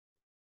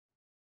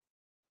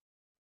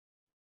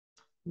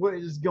What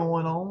is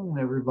going on,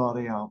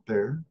 everybody out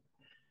there?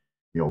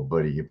 Your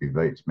buddy Hippie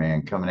Bates,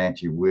 man, coming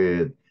at you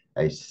with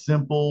a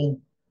simple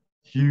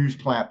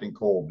fused Clapton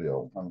coil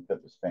build. Let me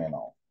cut this fan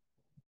off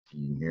so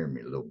you can hear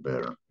me a little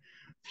better.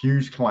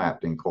 Fused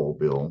Clapton coil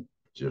build,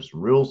 just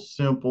real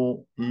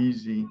simple,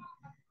 easy,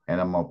 and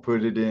I'm gonna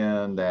put it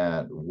in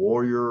that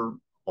Warrior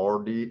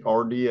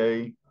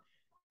RDA.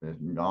 I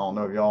don't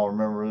know if y'all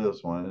remember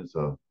this one. It's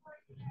the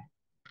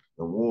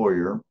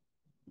Warrior.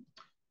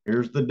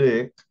 Here's the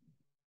deck.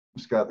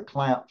 It's got the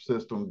clamp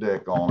system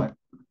deck on it.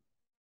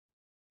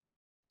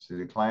 See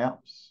the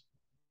clamps?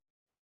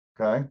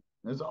 Okay.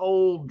 It's an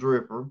old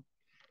dripper,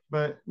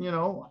 but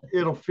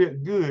it'll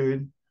fit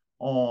good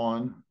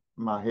on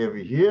my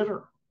heavy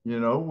hitter,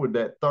 with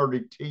that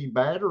 30T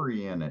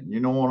battery in it. You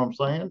know what I'm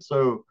saying?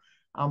 So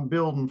I'm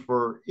building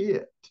for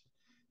it.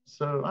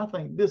 So I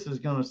think this is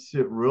going to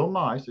sit real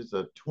nice. It's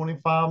a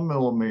 25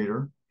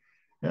 millimeter.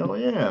 Hell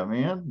yeah,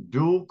 man.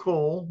 Dual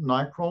coil,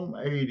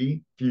 Nichrome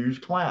 80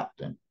 fused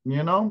Clapton.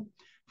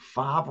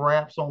 5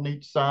 wraps on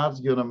each side is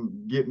going to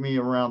get me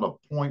around a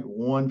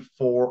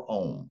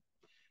 0.14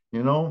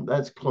 ohm.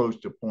 That's close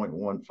to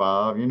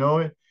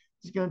 0.15.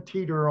 It's going to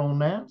teeter on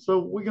that. So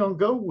we're going to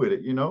go with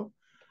it.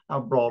 I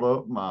brought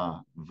up my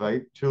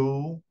vape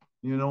tool.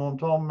 You know what I'm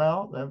talking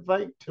about? That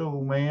vape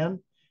tool, man.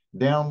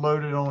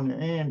 Download it on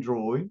your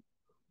Android.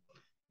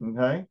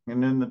 Okay.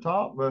 And then the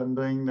top button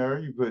thing there,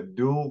 you put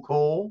dual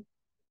coil.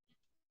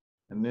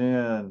 And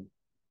then,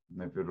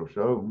 if it'll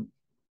show,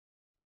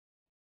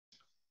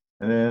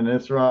 and then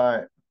it's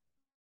right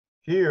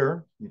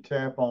here, you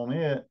tap on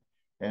it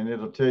and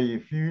it'll tell you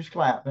fuse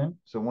Clapton.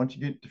 So once you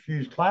get to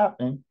fuse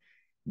Clapton,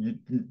 you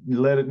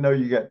let it know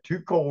you got 2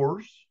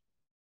 cores.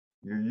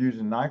 You're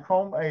using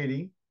Nichrome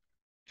 80,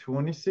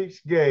 26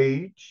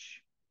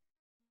 gauge.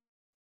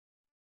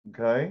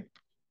 Okay.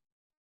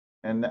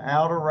 And the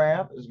outer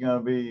wrap is going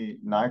to be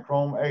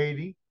Nichrome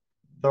 80,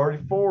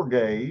 34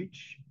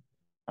 gauge.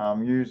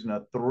 I'm using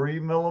a 3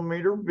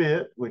 millimeter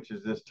bit, which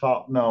is this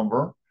top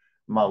number.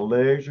 My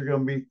legs are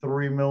going to be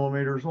 3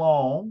 millimeters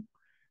long.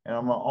 And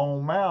I'm going to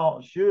ohm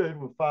out, should,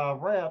 with 5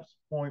 wraps,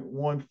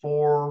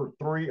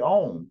 0.143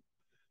 ohm.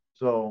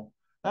 So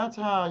that's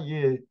how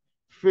you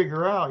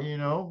figure out,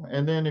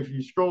 and then if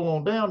you scroll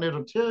on down,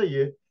 it'll tell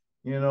you,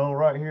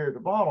 right here at the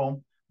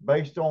bottom,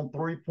 based on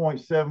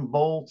 3.7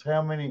 volts,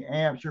 how many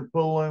amps you're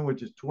pulling,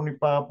 which is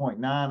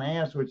 25.9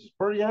 amps, which is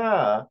pretty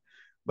high.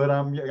 But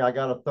I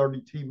got a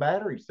 30T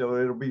battery, so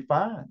it'll be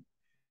fine.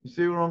 You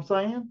see what I'm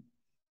saying?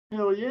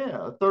 Hell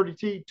yeah, a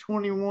 30T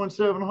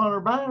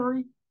 21700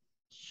 battery.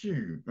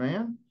 Shoot,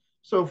 man.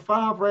 So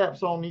 5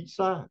 wraps on each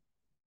side.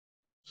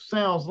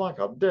 Sounds like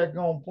a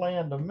daggone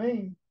plan to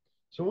me.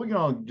 So we're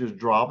going to just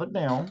drop it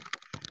down.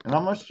 And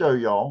I'm going to show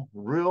y'all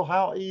real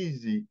how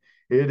easy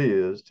it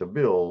is to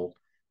build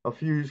a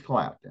fused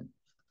Clapton.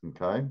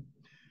 Okay.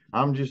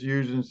 I'm just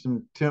using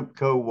some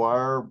Tempco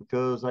wire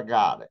because I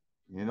got it.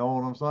 You know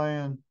what I'm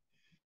saying?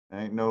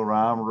 Ain't no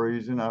rhyme or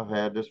reason. I've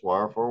had this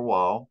wire for a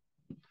while.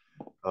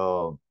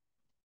 Uh,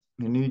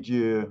 you need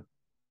you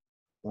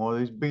one of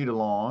these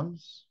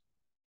beadalons.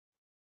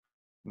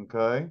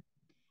 Okay.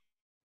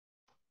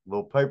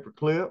 Little paper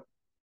clip.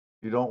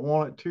 You don't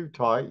want it too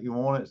tight. You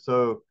want it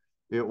so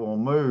it will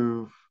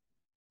move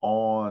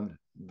on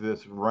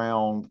this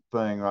round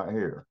thing right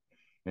here.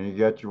 And you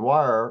got your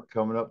wire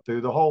coming up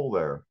through the hole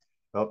there,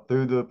 up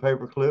through the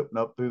paper clip and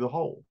up through the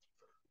hole.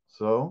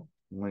 So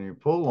when you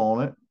pull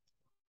on it,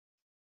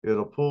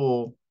 it'll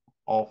pull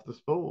off the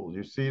spool.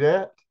 You see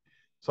that?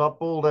 So I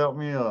pulled out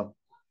me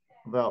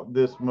about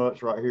this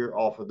much right here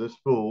off of this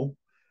spool.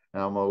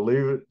 And I'm going to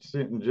leave it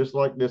sitting just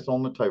like this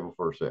on the table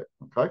for a sec.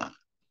 Okay.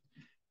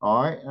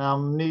 All right. And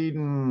I'm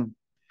needing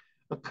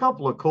a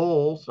couple of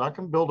coils. I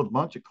can build a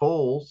bunch of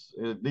coils.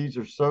 These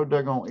are so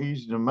daggone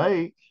easy to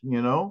make,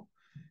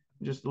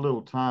 just a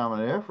little time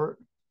and effort.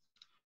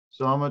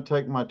 So I'm going to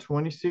take my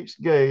 26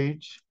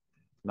 gauge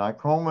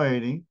Nichrome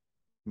 80,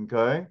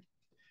 okay,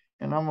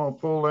 and I'm going to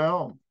pull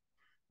out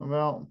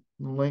about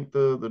the length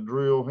of the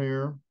drill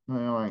here.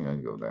 Well, I ain't going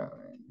to go that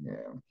way.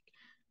 Yeah,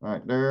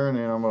 right there. And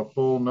then I'm going to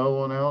pull another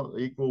one out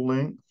equal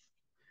length.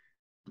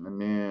 And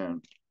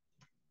then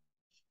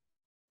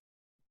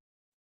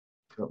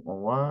cut my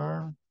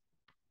wire.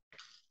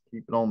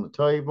 Keep it on the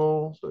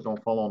table so it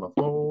don't fall on the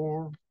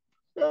floor.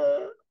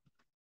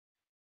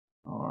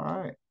 All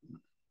right.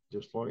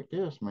 Just like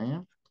this,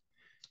 man.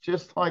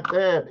 Just like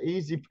that.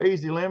 Easy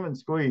peasy lemon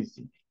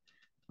squeezy.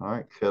 All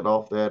right, cut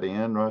off that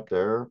end right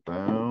there.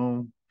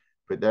 Boom.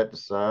 Put that to the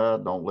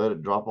side. Don't let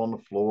it drop on the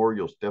floor.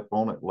 You'll step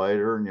on it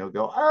later and you'll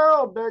go,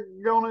 oh,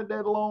 daggone it,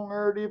 that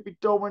long-haired hippie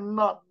told me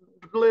not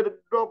to let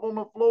it drop on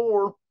the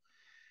floor.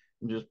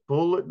 And just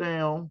pull it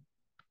down,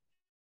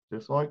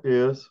 just like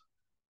this,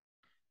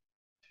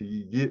 till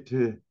you get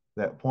to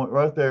that point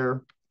right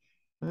there.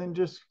 And then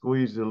just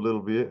squeeze it a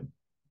little bit.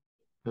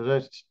 Because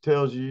that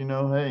tells you,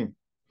 hey,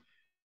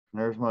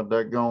 there's my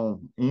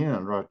daggone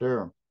end right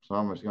there. So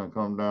I'm just going to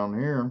come down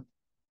here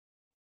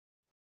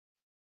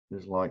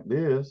just like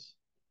this.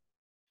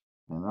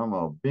 And I'm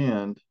going to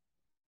bend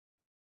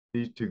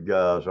these 2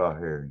 guys right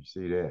here. You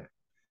see that?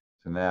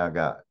 So now I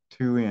got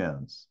two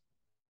ends.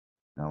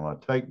 Now I'm gonna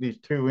take these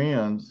two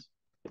ends,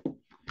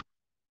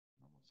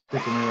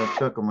 stick them in a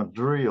chuck of my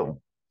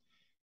drill.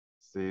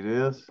 See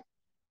this?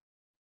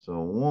 So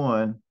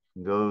one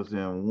goes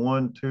in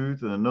one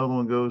tooth and another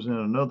one goes in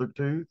another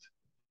tooth.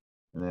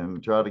 And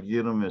then try to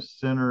get them as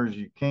center as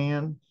you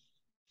can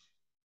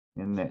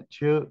in that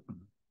chuck.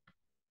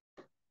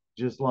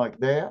 Just like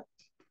that.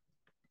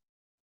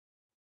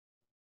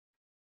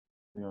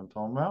 You know what I'm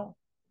talking about?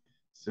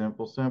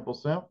 Simple, simple,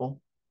 simple.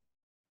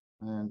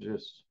 And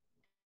just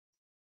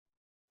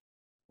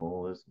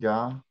pull this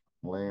guy,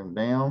 lay him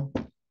down,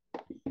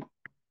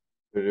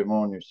 put him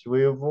on your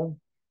swivel.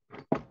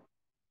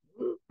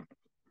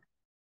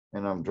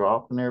 And I'm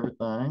dropping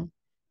everything.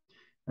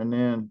 And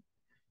then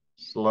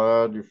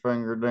slide your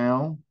finger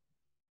down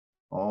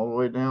all the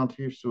way down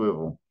to your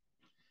swivel.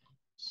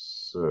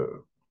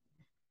 So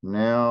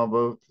now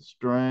both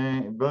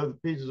the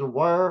pieces of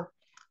wire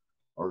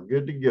are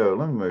good to go.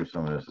 Let me move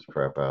some of this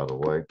crap out of the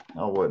way.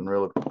 I wasn't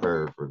really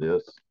prepared for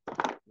this,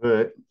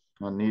 but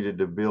I needed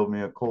to build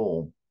me a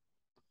coil.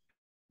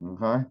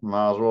 Okay,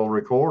 might as well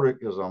record it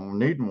because I'm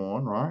needing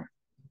one, right?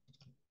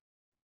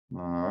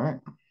 All right.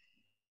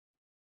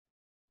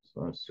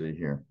 So let's see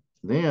here.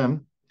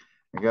 Then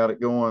I got it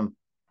going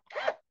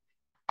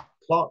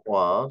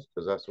clockwise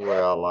because that's the way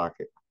I like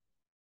it.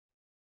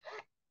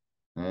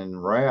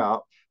 And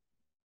wrap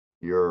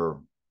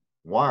your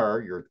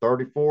wire, your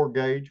 34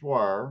 gauge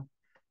wire,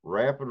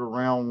 wrap it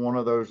around one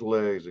of those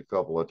legs a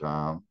couple of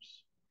times,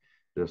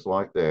 just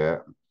like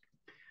that.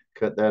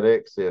 Cut that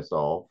excess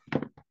off.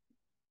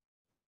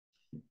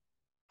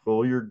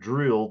 Pull your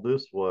drill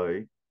this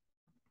way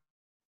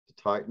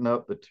to tighten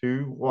up the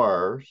two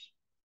wires.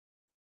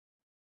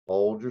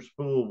 Hold your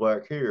spool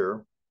back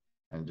here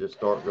and just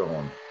start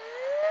going.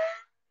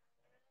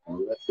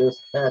 And let this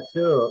catch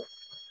up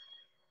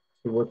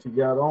to what you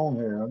got on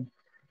here.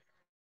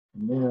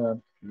 And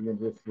then you can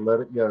just let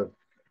it go.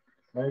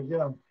 There you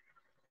go.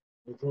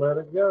 Just let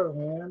it go,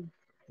 man.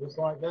 Just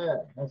like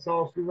that. That's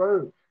all she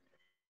wrote.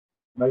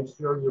 Make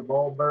sure your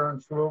ball bearing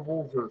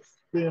swivels are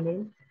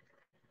spinning.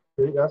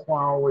 See, that's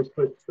why I always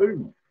put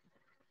two.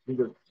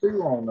 Either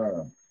two on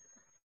there.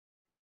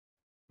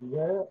 See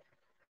that?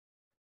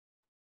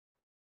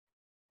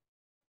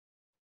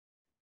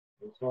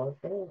 Just like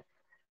that.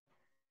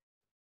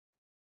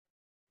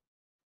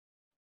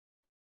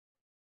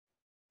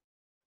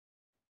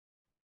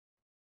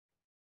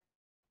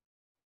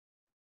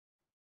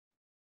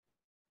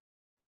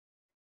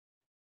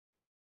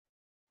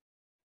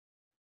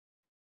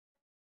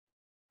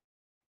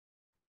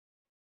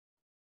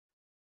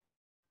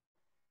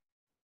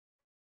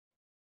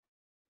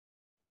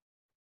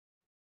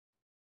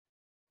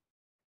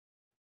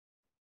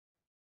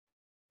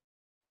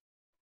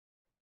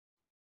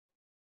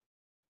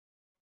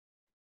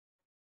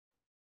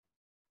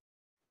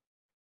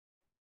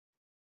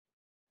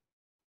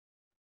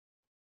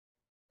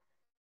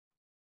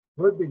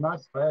 Would be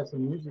nice to have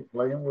some music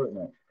playing,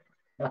 wouldn't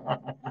it?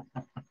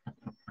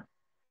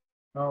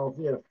 Oh,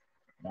 yes.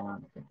 Uh,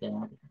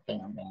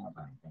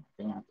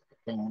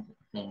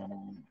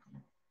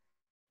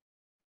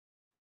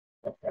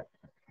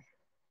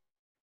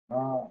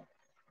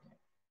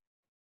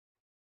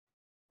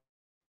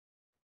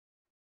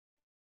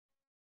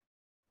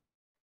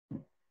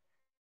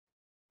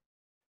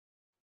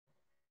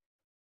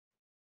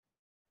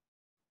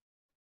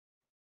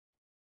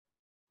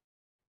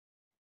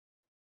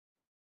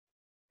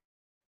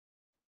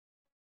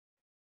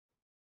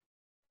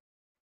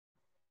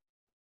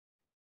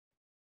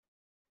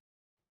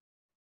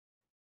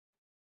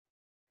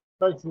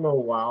 takes a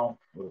little while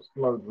with a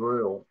slow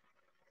drill.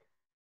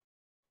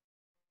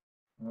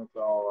 That's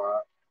all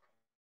right.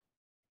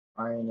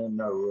 I ain't in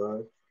no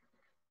rush.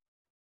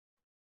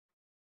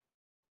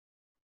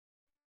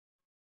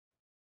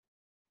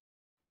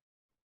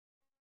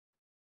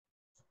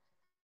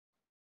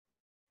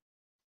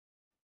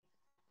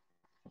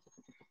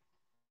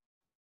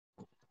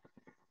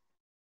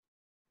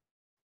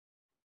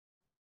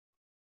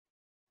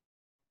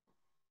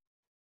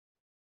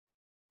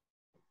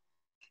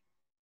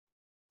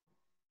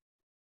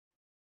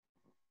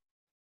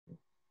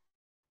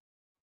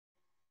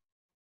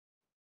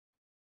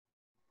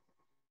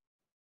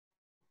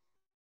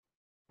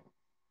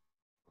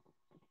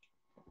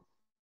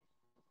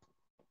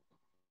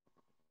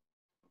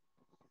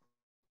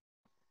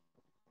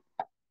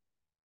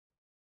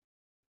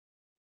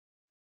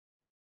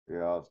 See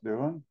how it's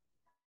doing?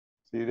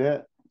 See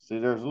that? See,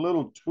 there's a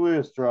little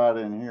twist right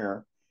in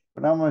here,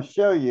 but I'm going to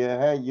show you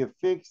how you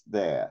fix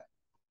that.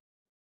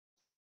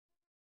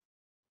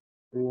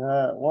 See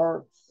how it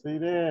works? See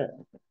that?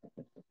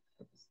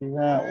 See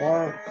how it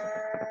works?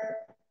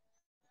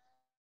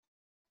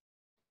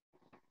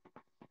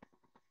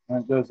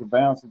 When it goes to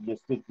bounce, you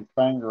just stick your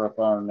finger up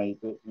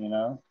underneath it, you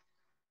know?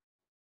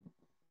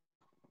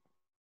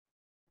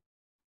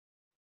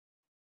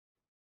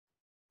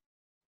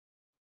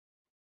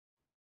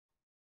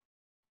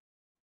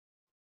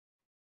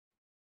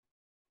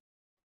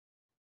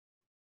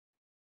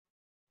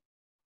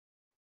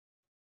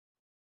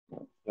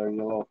 show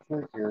you a little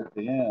trick here at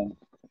the end.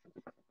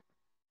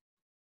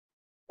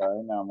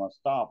 Okay, now I'm going to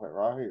stop it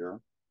right here.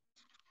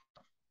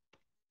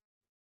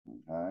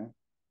 Okay,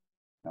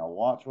 now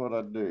watch what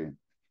I do.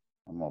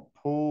 I'm going to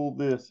pull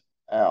this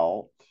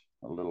out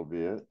a little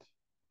bit.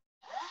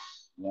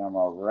 Now I'm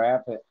going to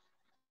wrap it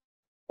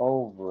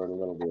over it a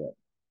little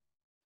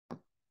bit.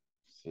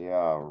 See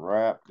how I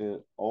wrapped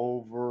it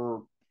over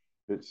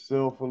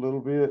itself a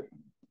little bit?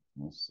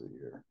 Let's see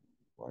here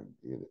if I can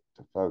get it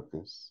to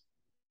focus.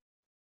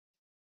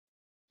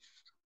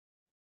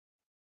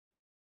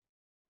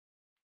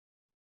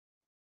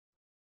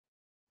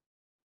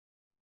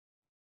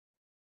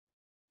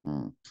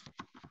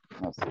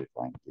 Let's see if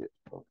I can get it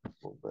to focus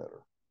a little better.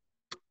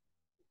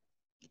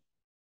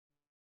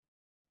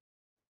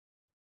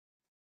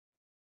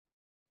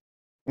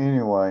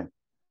 Anyway,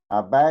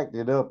 I backed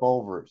it up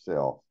over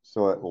itself,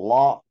 so it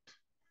locked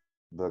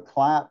the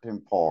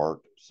Clapton part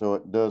so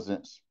it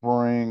doesn't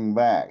spring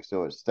back,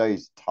 so it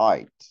stays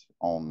tight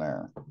on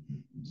there.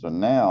 So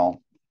now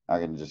I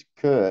can just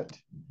cut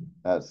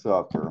that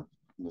sucker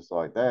just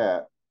like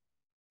that,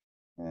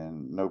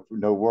 and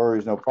no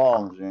worries, no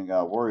problems. You ain't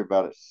got to worry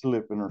about it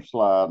slipping or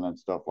sliding and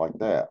stuff like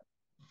that.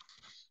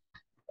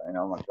 And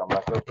I'm gonna come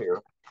back up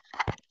here.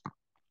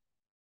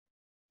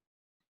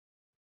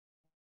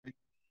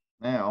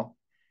 Now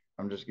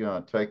I'm just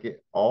gonna take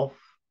it off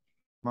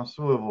my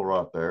swivel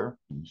right there.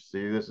 You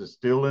see this is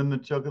still in the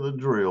chuck of the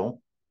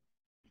drill.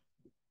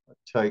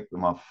 I take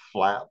my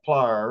flat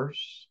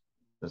pliers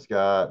that's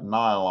got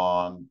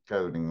nylon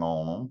coating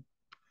on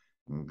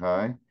them.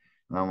 Okay.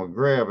 And I'm gonna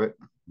grab it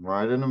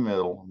right in the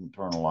middle and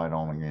turn the light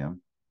on again.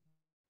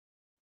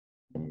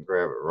 And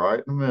grab it right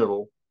in the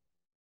middle.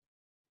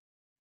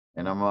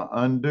 And I'm gonna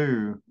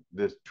undo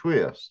this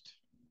twist.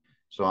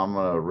 So I'm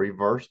gonna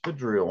reverse the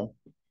drill.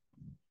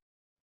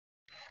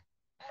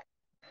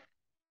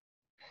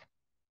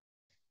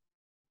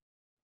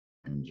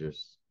 And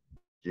just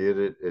get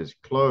it as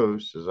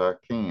close as I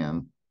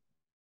can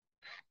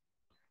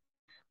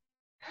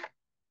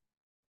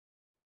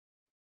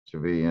to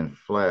be in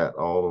flat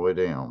all the way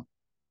down.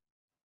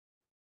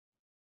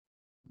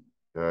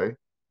 Okay,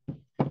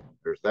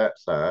 there's that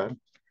side.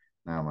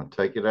 Now I'm going to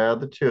take it out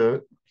of the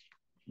chuck,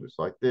 just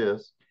like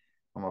this.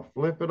 I'm going to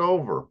flip it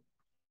over,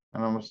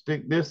 and I'm going to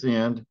stick this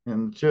end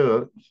in the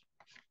chuck.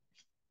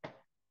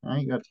 I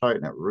ain't going to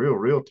tighten it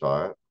real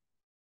tight.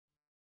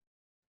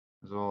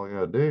 That's all I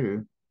got to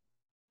do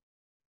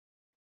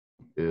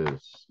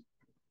is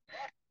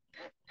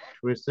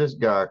twist this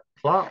guy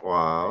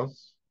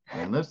clockwise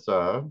on this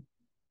side.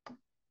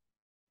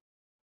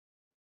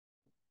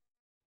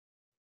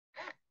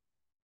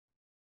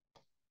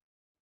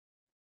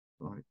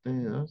 Like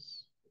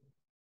this.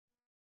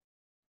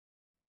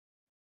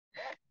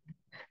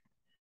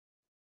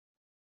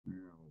 There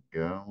we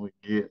go. We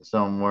get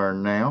somewhere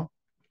now.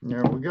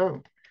 There we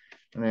go.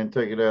 And then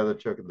take it out of the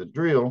chuck of the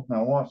drill.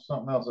 Now watch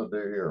something else I do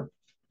here.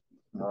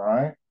 All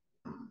right.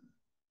 I'm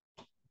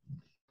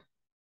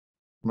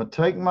going to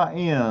take my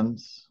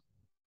ends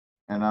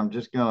and I'm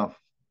just going to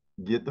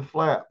get the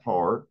flat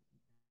part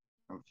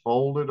and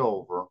fold it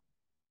over.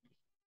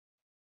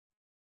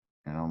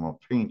 And I'm going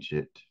to pinch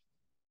it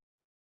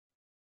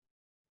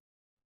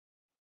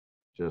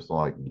just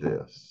like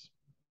this.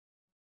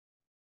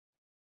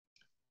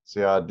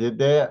 See how I did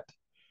that?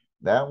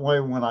 That way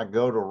when I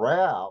go to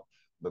wrap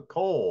the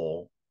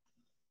coil,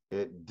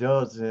 it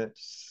doesn't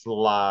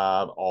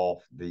slide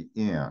off the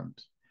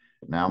end.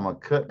 Now I'm going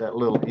to cut that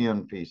little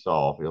end piece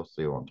off. You'll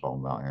see what I'm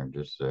talking about here in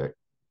just a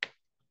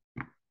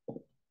sec.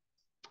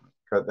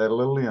 Cut that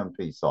little end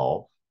piece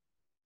off.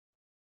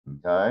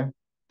 Okay.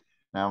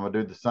 Now I'm going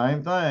to do the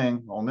same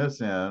thing on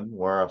this end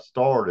where I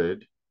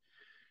started.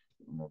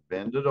 I'm going to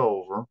bend it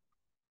over.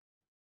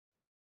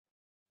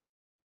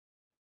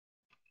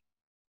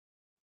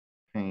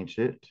 Pinch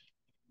it.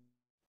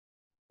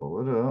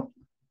 Pull it up.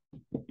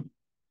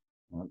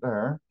 Right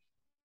there.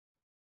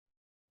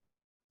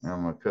 And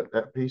I'm going to cut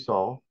that piece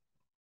off.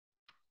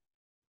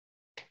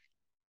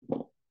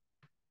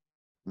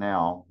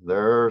 Now,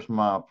 there's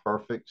my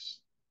perfect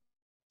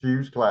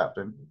fused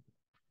Clapton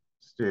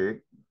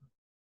stick.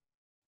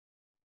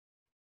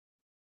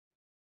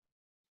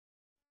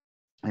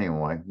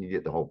 Anyway, you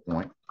get the whole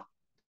point.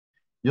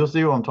 You'll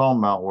see what I'm talking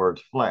about where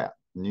it's flat,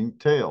 and you can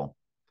tell.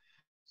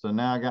 So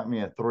now I got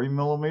me a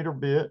 3mm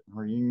bit,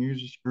 or you can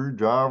use a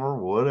screwdriver,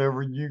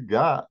 whatever you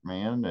got,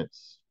 man.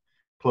 It's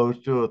close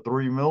to a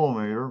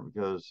 3mm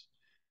because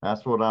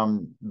that's what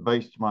I'm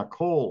based my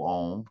coil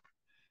on.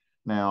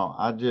 Now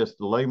I just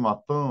lay my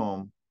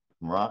thumb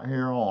right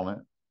here on it,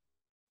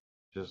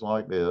 just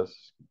like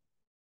this.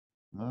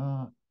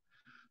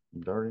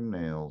 Dirty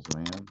nails,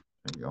 man.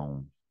 They're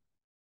gone.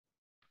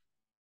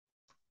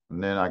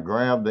 And then I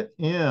grab the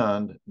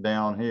end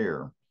down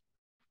here.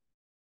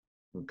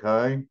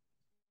 Okay.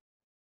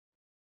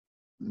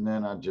 And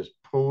then I just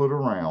pull it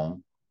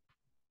around,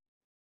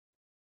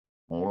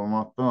 holding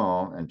my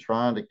thumb and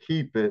trying to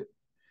keep it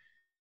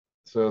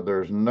so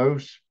there's no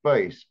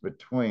space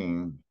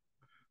between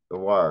the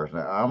wires.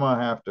 Now I'm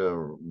gonna have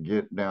to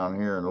get down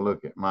here and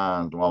look at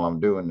mine while I'm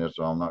doing this,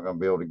 so I'm not gonna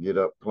be able to get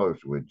up close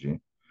with you,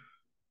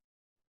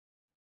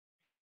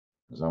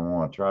 because I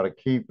want to try to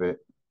keep it.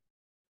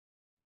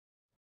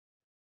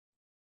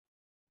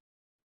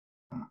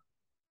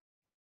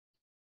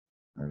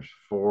 There's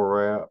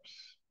 4 wraps,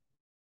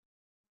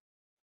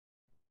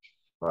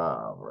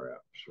 5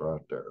 wraps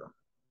right there.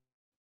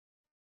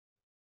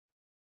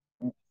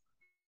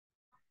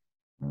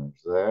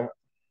 There's that.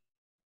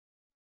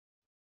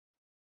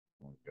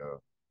 We'll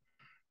go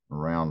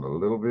around a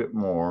little bit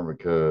more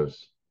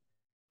because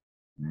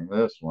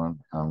this one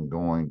I'm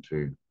going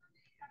to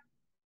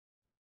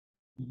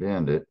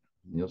bend it.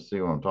 You'll see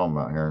what I'm talking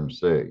about here in a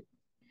sec.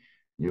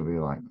 You'll be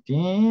like,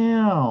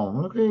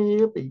 damn, look at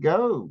Hippy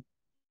go.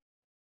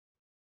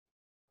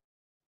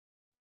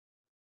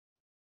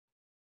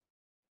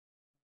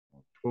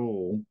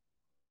 Pull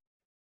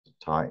to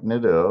tighten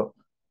it up.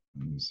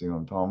 You see what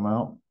I'm talking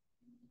about?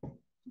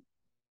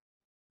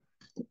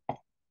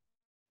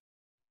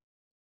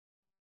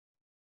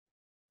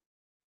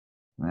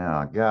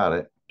 Now I got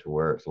it to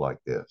where it's like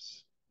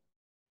this.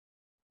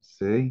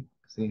 See?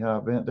 See how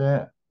I bent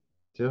that?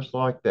 Just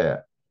like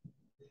that.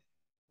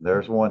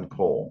 There's one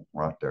coil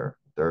right there.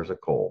 There's a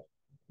coil.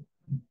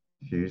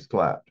 Fuse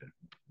Clapton.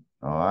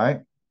 All right.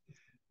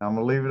 I'm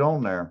going to leave it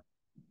on there.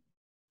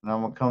 And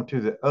I'm going to come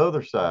to the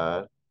other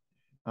side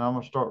and I'm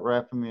going to start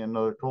wrapping me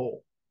another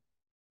coil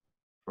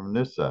from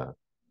this side.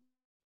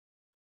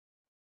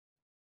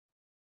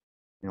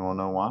 You want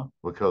to know why?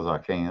 Because I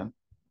can.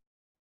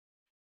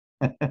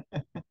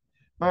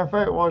 Matter of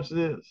fact, watch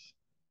this.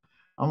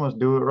 I'm going to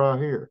do it right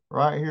here.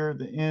 Right here at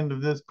the end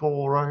of this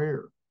coil right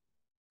here.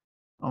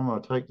 I'm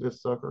going to take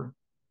this sucker.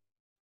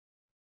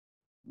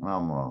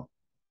 I'm going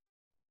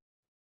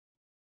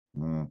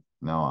to,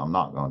 no, I'm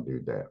not going to do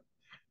that.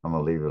 I'm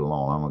going to leave it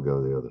alone. I'm going to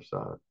go to the other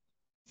side.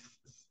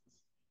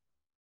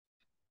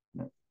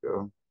 There we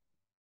go.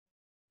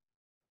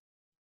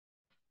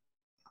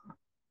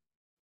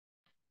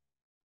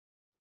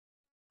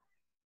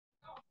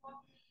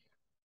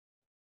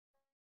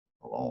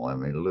 Hold on,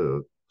 let me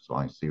look so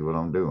I can see what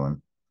I'm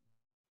doing.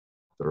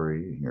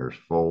 3, here's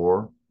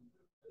 4.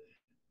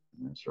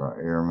 This right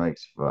here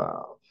makes 5.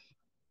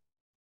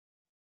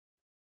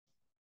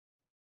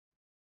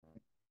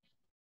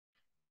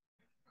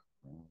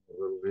 A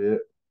little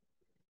bit,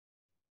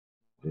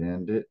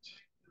 bend it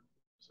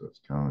so it's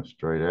coming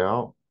straight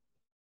out.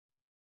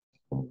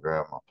 I'm gonna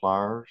grab my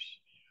pliers,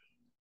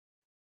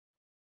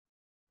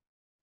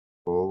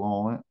 pull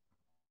on it.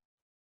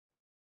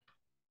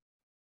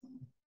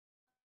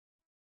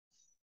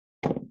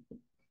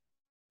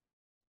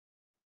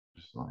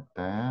 Just like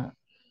that.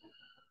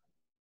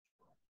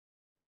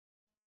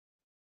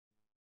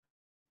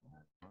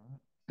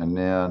 And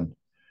then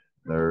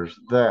there's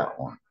that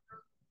one.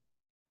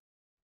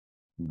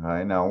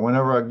 Okay, now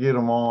whenever I get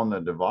them on the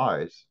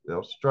device,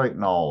 they'll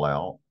straighten all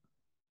out.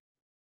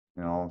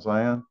 You know what I'm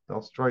saying?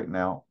 They'll straighten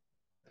out.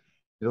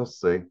 You'll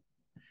see.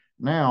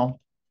 Now,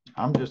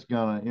 I'm just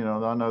gonna,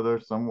 I know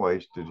there's some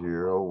wasted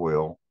here. Oh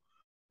well,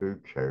 who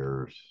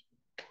cares?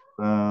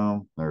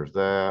 Boom, there's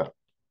that.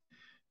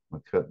 I'm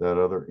gonna cut that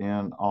other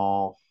end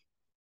off.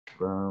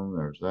 Boom,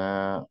 there's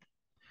that.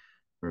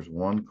 There's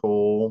one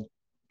coil.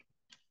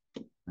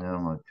 And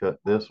I'm gonna cut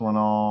this one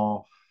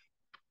off.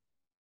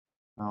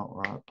 Out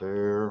right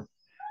there.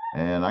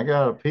 And I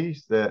got a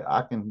piece that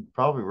I can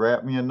probably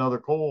wrap me another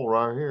coil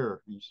right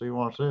here. You see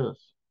what it says?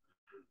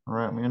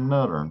 Wrap me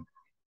another one.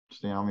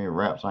 See how many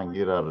wraps I can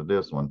get out of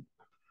this one.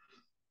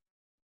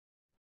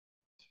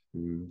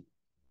 2,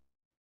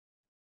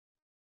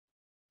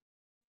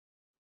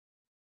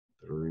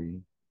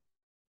 3,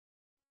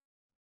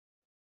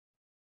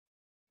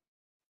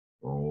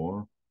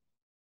 4,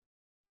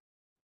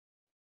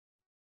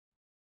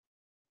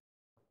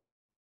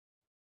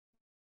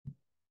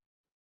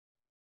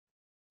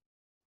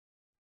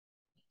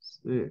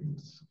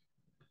 6.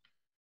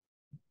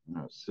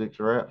 Got 6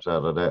 wraps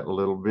out of that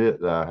little bit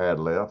that I had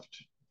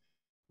left.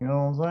 You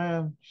know what I'm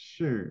saying?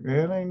 Shoot,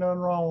 it ain't nothing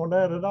wrong with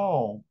that at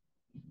all.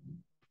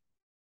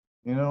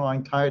 I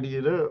can tidy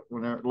it up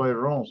whenever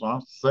later on. So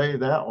I'll save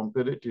that one,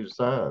 put it to the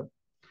side.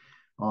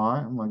 All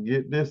right, I'm gonna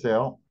get this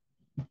out.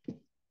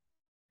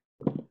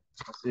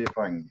 Let's see if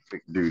I can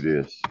do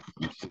this.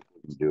 Let's see if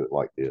we can do it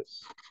like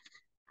this.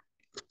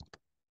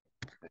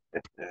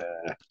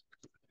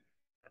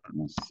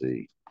 Let's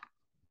see.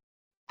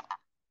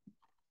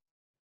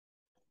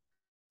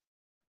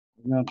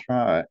 We're gonna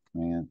try it,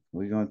 man.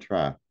 We're gonna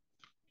try.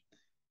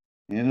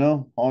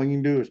 All you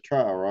can do is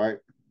try, right?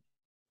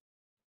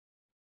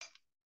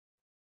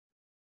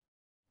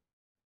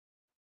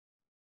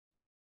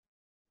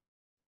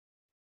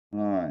 All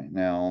right,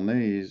 now on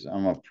these,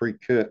 I'm gonna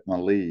pre-cut my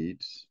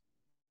leads.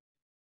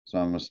 So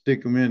I'm gonna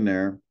stick them in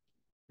there,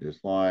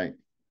 just like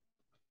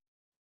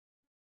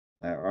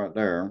that right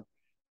there.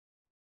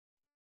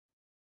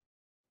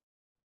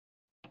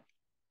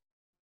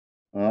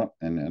 Up,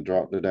 and then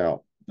dropped it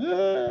out.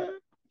 You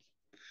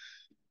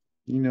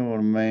know what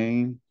I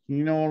mean?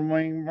 You know what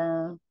I mean,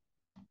 Vern?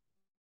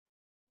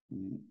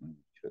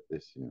 Cut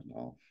this end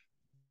off.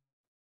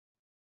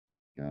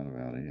 Got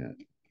about it.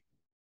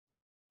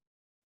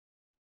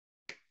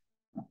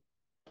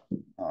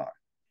 All right,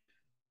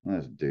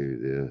 let's do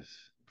this.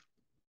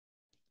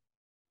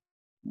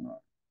 All right.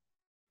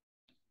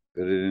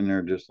 Put it in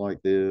there just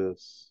like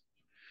this.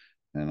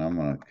 And I'm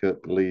going to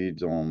cut the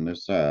leads on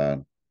this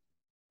side.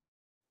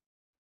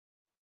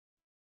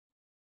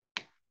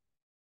 So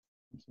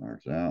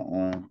there's that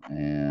one,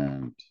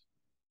 and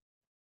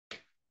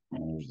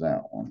there's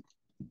that one.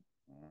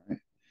 All right,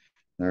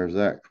 there's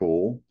that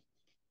cool.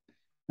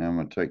 Now I'm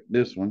going to take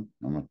this one,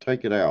 I'm going to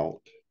take it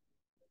out.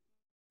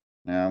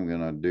 Now I'm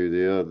going to do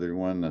the other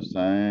one the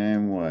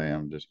same way.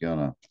 I'm just going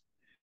to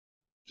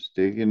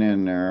stick it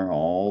in there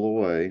all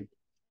the way,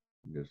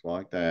 just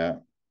like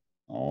that,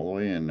 all the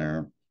way in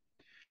there.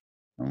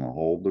 I'm going to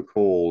hold the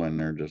coil in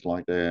there just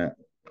like that.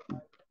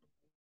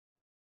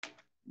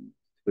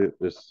 Flip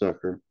this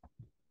sucker.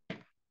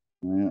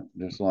 Yeah,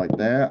 just like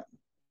that.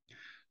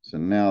 So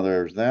now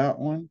there's that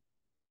one.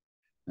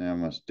 Now I'm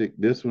going to stick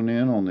this one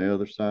in on the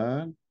other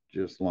side,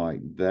 just like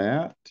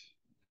that.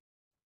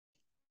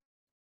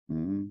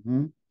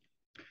 Mm-hmm.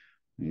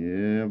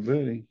 Yeah,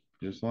 buddy.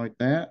 Just like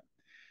that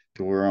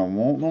to where I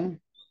want them.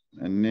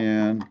 And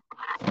then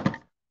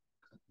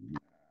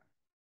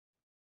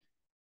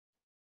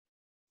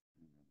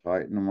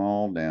tighten them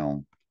all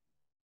down.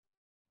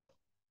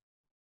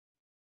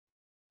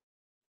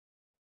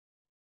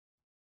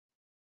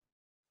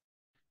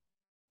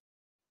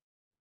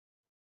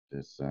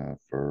 This side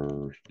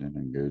first, and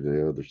then go to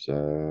the other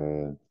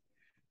side.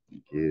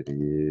 Get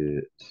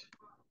it.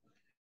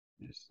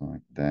 Just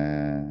like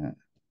that.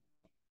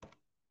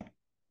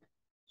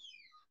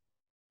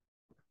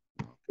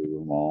 Do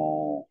them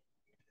all.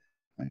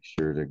 Make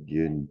sure they're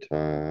getting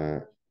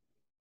tight.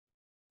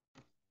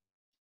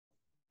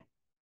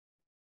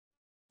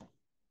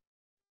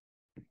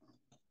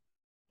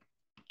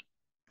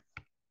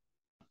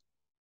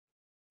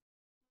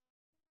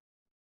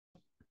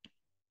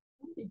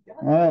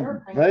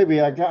 Baby,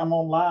 I got them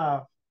on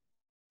live.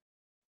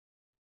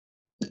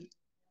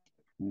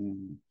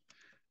 All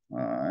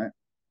right.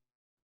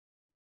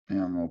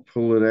 And I'm going to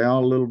pull it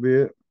out a little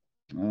bit.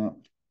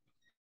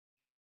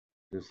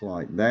 Just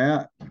like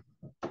that.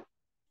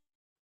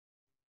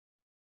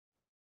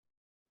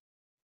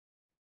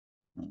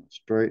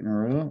 Straighten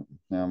her up.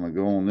 Now I'm going to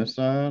go on this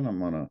side. I'm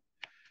going to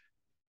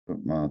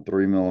put my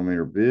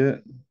 3mm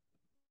bit,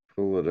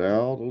 pull it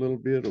out a little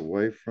bit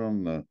away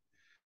from the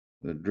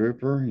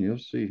dripper. You'll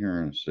see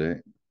here in a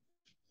sec.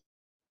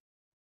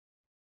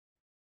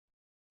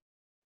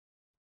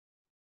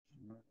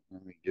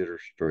 Let me get her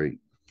straight.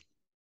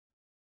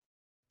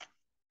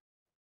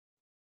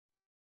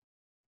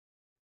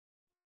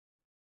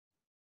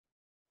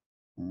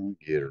 I'll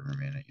get her in a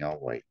minute. Y'all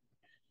wait.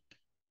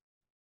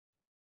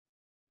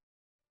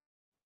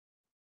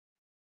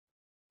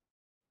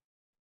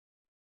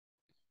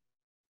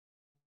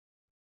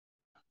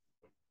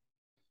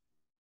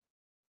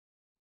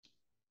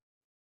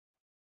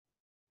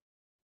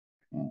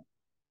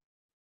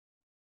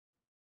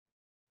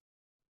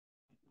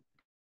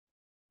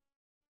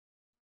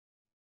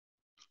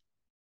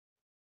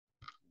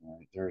 All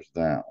right, there's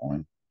that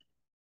one.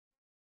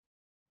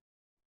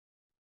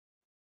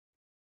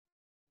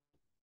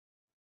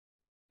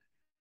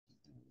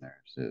 There's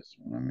this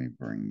one. Let me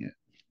bring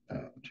it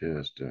up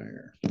just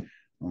there.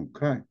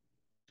 Okay.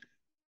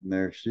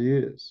 There she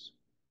is.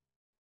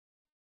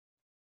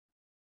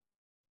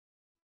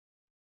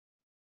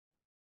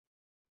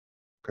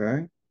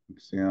 Okay.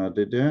 See how I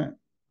did that?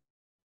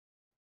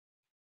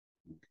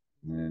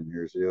 And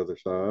here's the other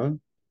side.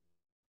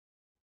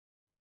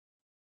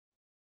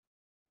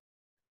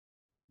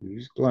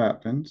 Use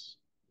Clapton's.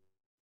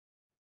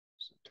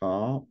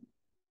 Top.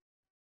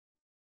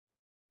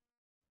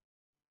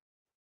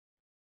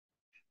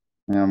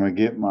 Now I'm going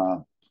to get my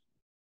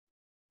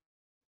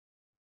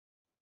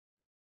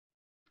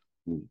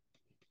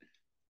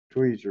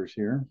tweezers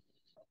here.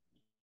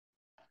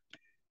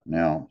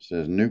 Now it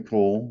says new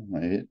coil. I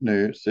hit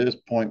new. It says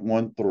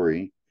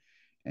 0.13,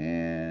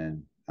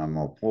 and I'm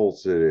gonna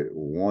pulse it at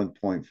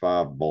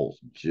 1.5 volts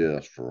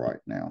just for right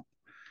now.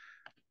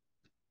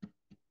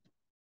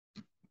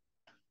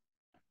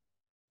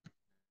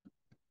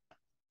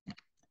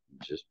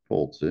 Just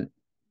pulse it.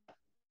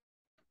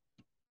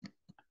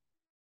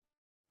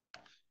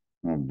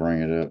 I'm gonna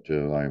bring it up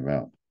to like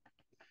about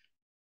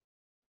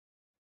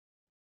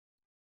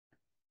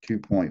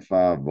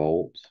 2.5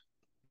 volts.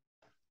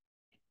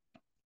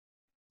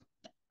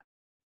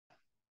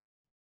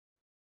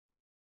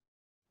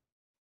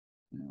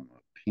 I'm gonna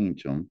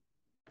pinch them.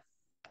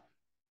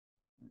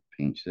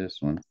 Pinch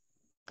this one.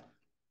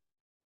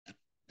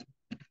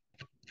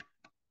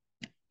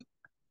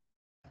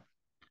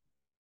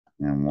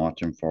 And I'm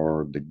watching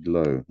for the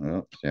glow.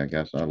 Oh, see, I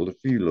got a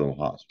few little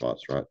hot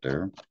spots right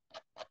there.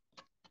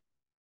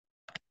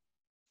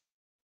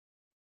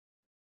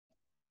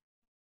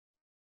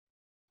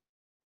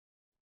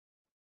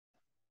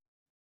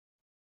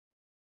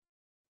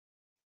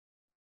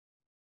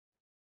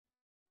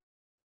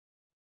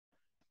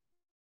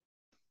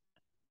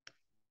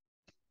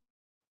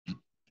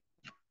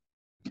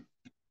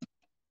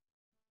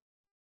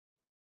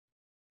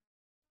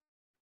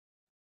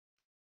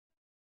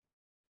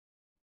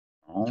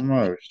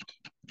 Almost.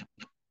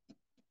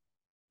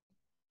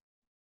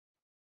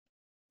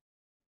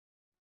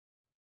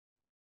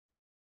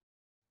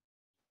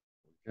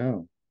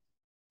 Go.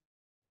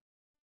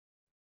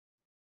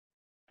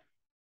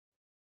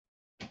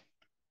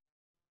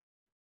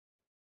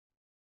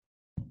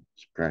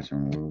 Scratch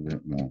them a little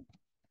bit more.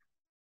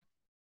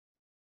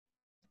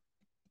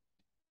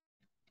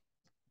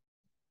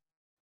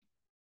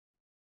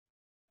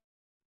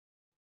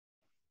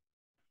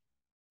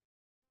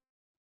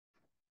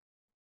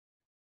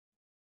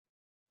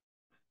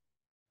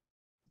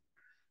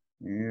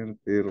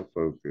 It'll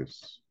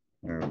focus.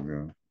 There we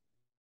go.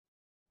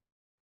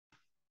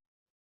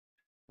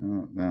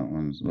 Oh, that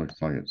one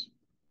looks like it's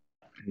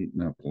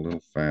heating up a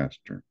little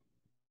faster.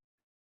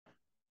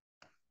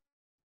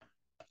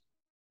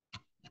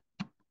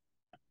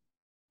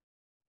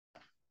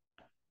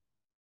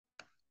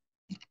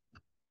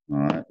 All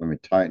right, let me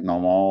tighten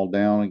them all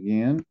down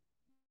again.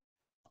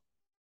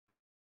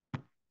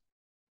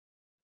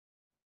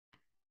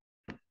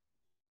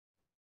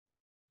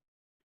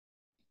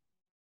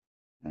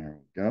 There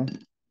we go.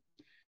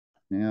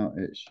 Now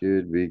it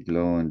should be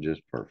glowing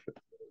just perfect.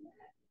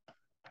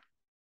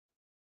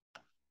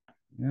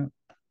 Yep.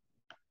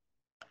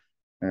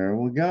 There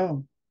we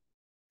go.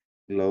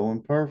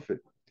 Glowing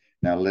perfect.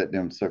 Now let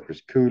them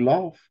suckers cool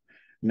off,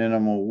 and then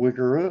I'm gonna wick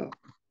her up.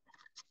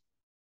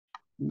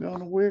 I'm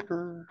gonna wick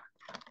her.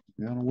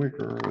 I'm gonna wick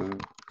her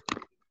up.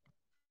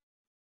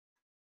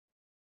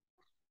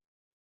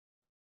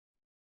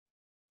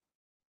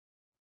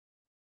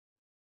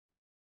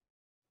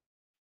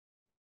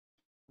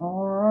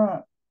 All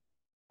right.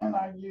 And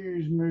I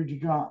use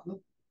NICOTINE,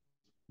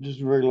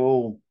 just regular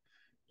old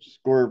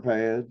square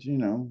pads, you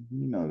know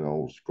the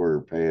old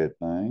square pad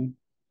thing.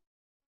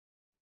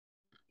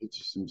 Get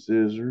you some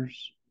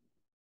scissors.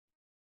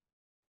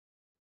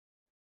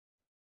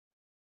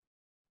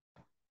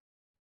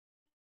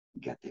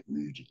 Got that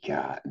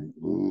NICOTINE.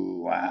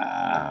 Ooh,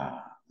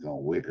 wow. Gonna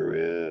wick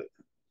her up.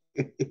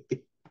 Just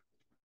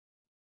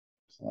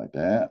like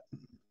that.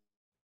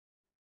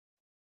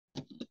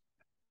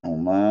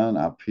 On mine,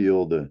 I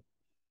peel the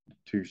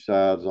two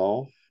sides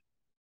off.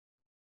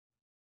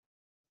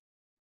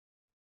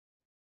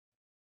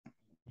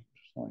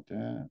 Just like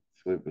that.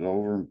 Flip it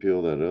over and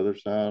peel that other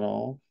side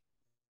off.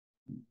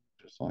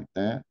 Just like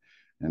that.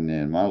 And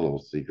then my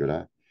little secret,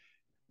 I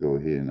go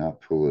ahead and I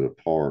pull it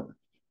apart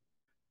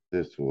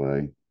this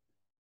way.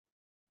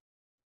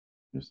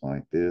 Just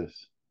like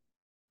this,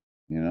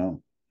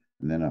 and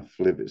then I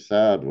flip it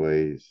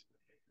sideways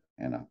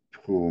and I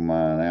pull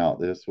mine out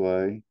this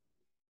way,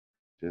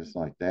 just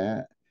like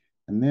that.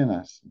 And then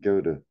I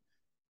go to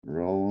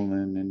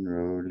rolling and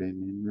rolling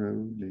and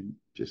rolling,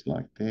 just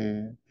like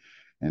that.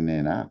 And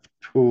then I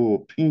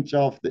pinch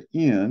off the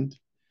end.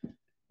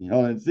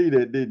 Y'all didn't see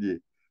that, did you?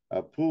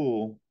 I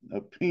pull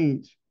a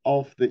pinch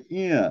off the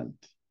end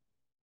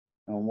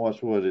and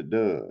watch what it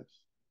does.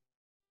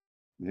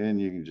 Then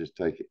you can just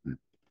take it and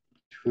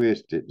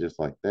twist it just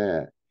like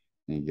that.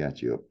 And you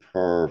got you a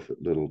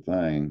perfect little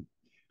thing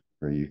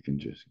where you can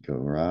just go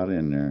right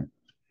in there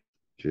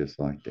just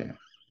like that.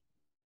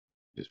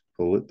 Just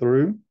pull it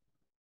through,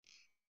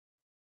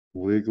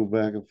 wiggle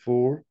back and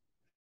forth.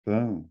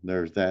 Boom,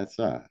 there's that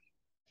side.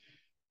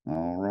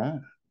 All right.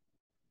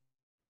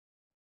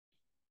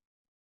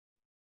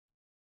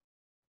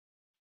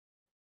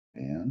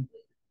 And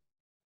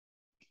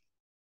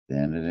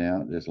thin it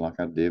out just like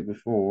I did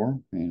before.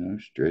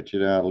 Stretch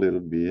it out a little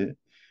bit,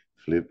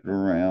 flip it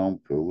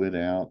around, pull it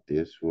out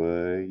this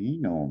way. You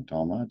know what I'm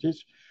talking about.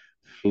 Just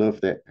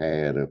fluff that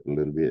pad up a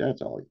little bit.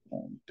 That's all you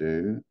want to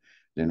do.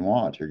 Then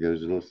watch, here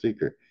goes a little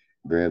secret.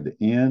 Grab the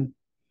end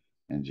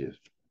and just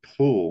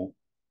pull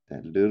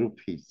that little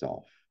piece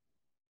off.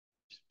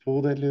 Just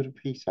pull that little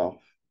piece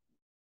off.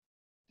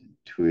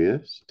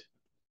 Twist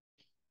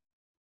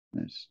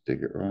and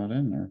stick it right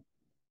in there.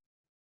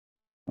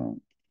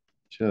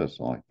 Just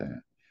like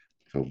that.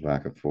 Go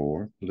back and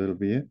forth a little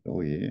bit.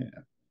 Oh, yeah.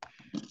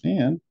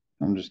 And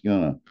I'm just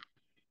going to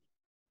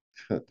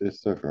cut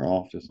this sucker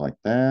off just like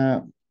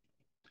that.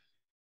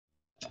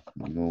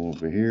 I'll go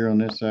over here on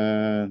this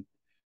side.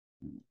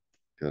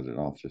 Cut it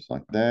off just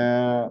like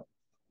that.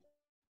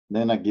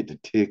 Then I get to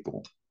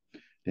tickle.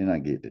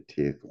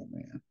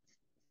 Man.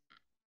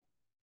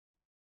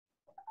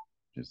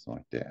 Just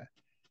like that.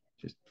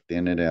 Just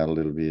thin it out a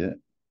little bit.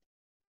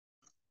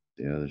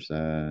 The other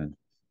side.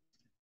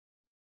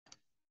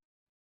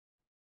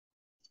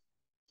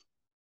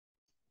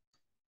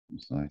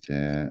 Just like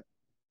that.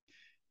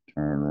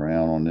 Turn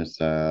around on this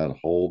side.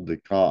 Hold the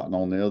cotton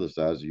on the other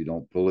side so you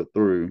don't pull it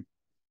through.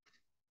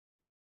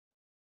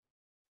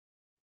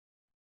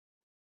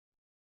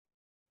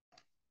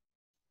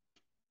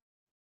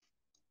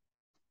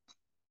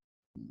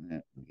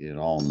 Get it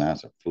all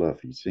nice and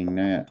fluffy. Seen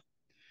that?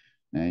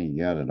 Now you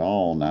got it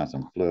all nice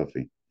and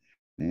fluffy.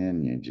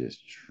 Then you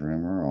just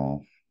trim her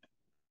off.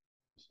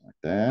 Just like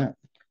that.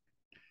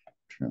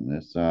 Trim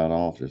this side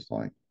off just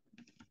like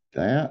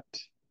that.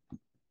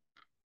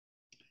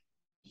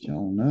 So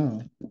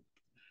no.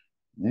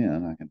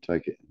 Then I can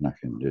take it and I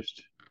can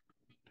just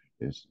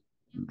this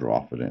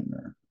drop it in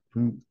there.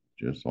 Boom,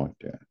 just like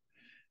that.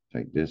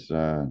 Take this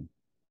side,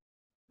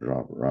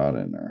 drop it right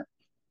in there.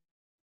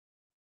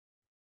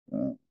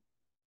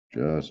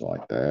 Just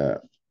like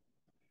that.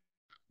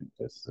 Take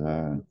this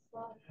side,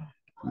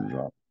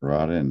 drop it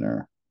right in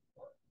there.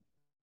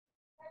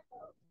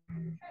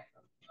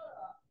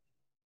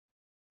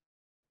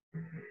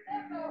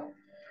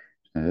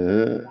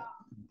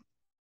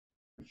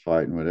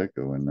 Fighting with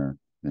Echo in there.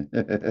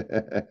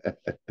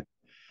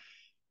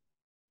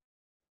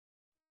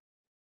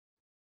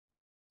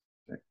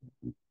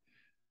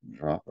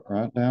 Drop it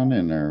right down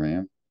in there,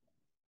 man.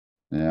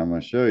 And I'm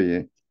going to show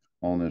you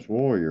on this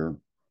warrior,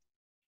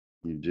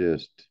 you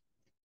just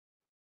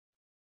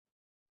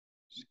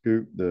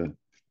scoop the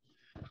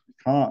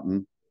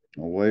cotton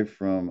away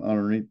from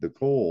underneath the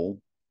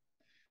coil.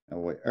 That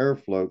way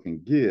airflow can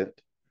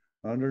get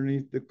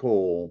underneath the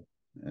coil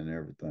and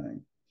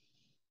everything.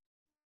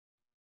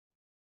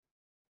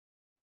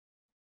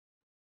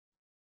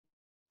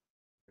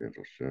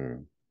 It'll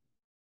show.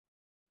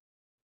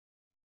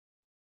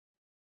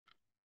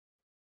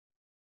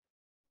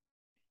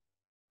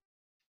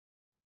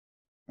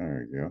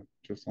 There you go.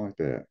 Just like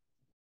that.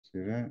 See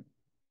that?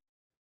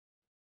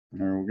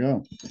 There we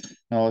go.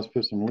 Now let's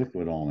put some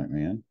liquid on it,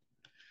 man.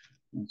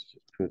 Let's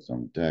just put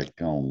some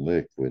daggone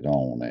liquid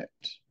on it.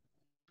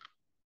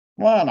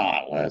 Why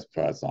not? Let's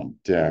put some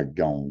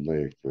daggone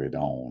liquid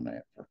on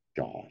it, for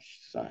gosh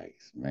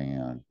sakes,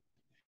 man.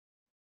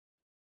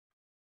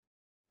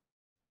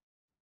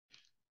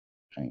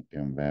 Paint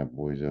them bad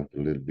boys up a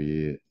little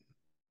bit.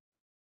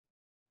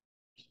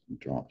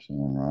 Drop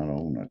some right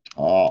on the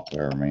top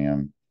there,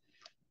 man.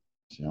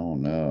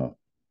 Showing up.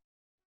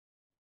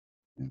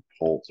 And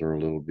pulse her a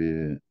little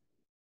bit.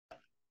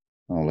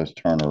 Oh, let's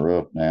turn her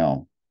up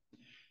now.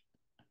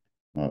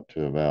 Up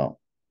to about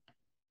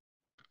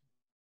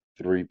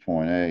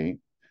 3.8.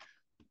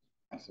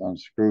 Let's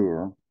unscrew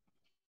her.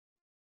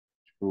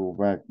 Screw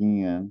her back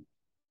in.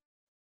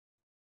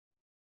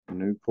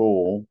 New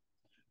coil.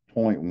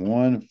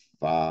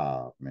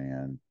 0.15,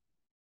 man.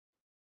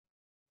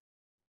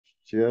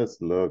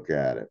 Just look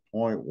at it.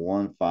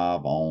 0.15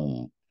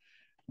 ohm.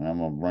 And I'm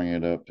going to bring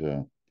it up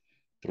to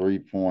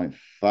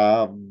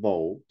 3.5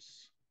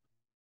 volts.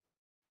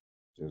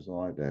 Just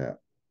like that.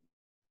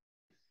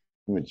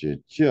 Would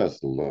you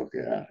just look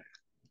at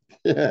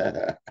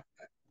it?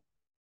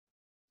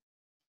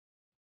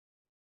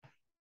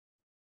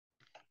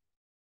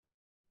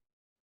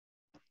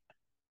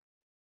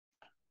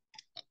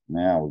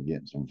 Now we're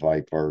getting some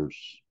vapors.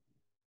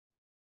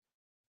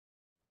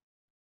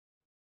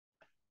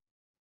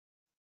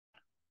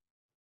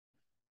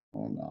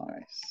 Oh,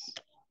 nice.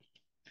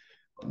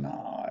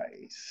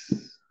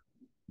 Nice.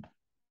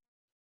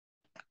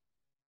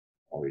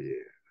 Oh, yeah.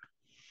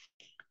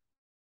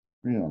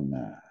 Real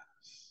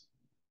nice.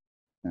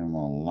 And I'm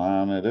going to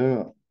line it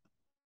up.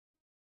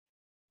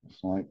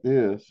 Just like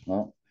this.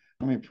 Well,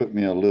 let me put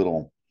me a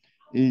little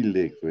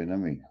e-liquid. Let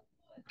me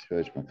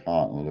touch my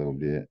cotton a little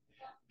bit.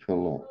 Put a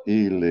little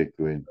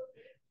e-liquid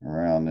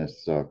around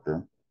this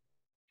sucker.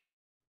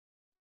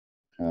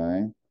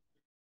 Okay.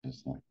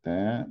 Just like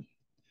that.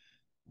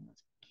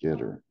 Let's get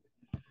her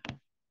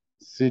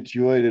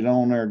situated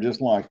on there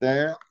just like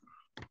that.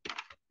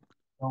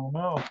 Show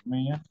enough,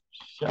 man.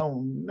 Show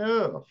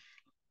enough.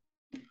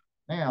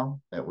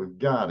 Now that we've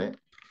got it,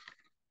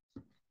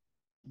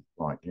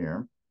 like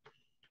here,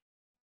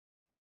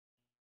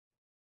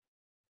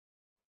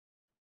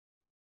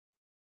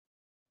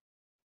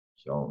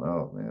 show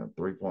enough, man.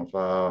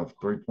 3.5,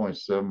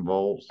 3.7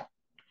 volts. A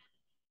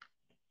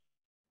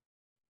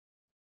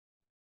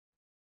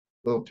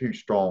little too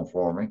strong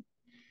for me.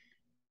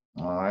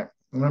 All right,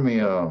 let me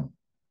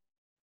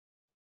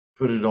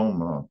put it on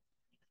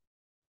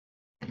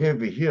the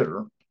heavy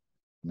hitter.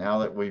 Now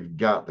that we've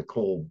got the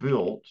coil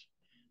built,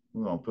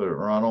 we're gonna put it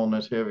right on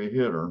this heavy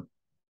hitter.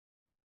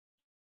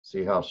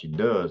 See how she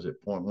does at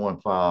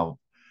 0.15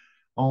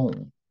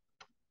 ohm.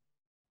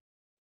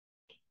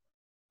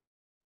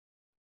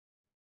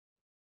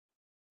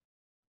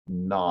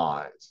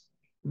 Nice,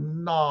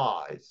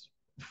 nice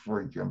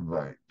freaking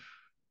vape.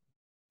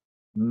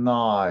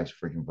 Nice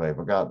freaking vape.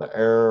 I got the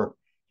air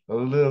a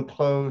little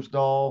closed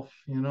off,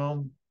 you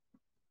know.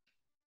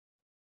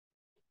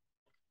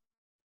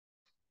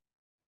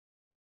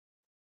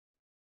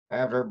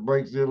 After it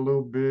breaks it a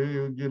little bit,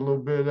 you'll get a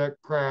little bit of that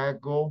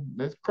crackle.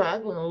 It's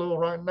crackling a little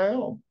right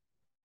now.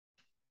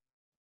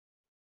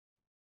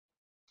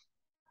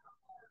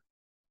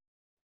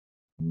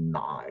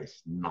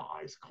 Nice,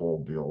 nice coil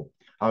build.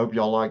 I hope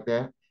y'all like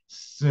that.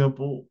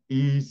 Simple,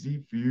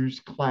 easy, fuse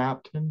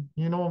Clapton.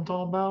 You know what I'm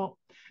talking about?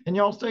 And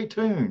y'all stay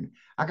tuned.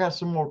 I got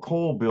some more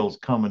coil builds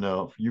coming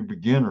up for you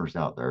beginners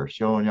out there,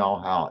 showing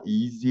y'all how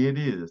easy it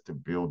is to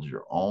build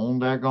your own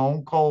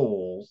daggone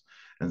coils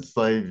and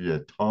save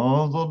you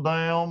tons of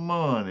damn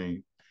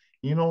money.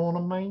 You know what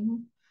I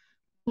mean?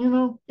 You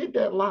know, hit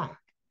that like,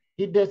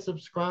 hit that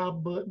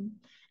subscribe button,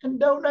 and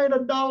donate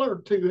 $1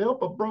 or two.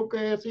 Help a broke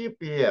ass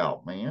hippie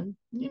out, man.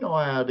 You know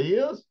how it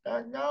is.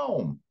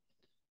 Daggone.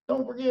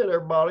 Don't forget,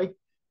 everybody.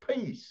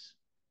 Peace,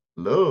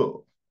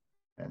 love,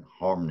 and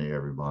harmony,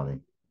 everybody.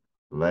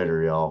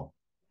 Later, y'all.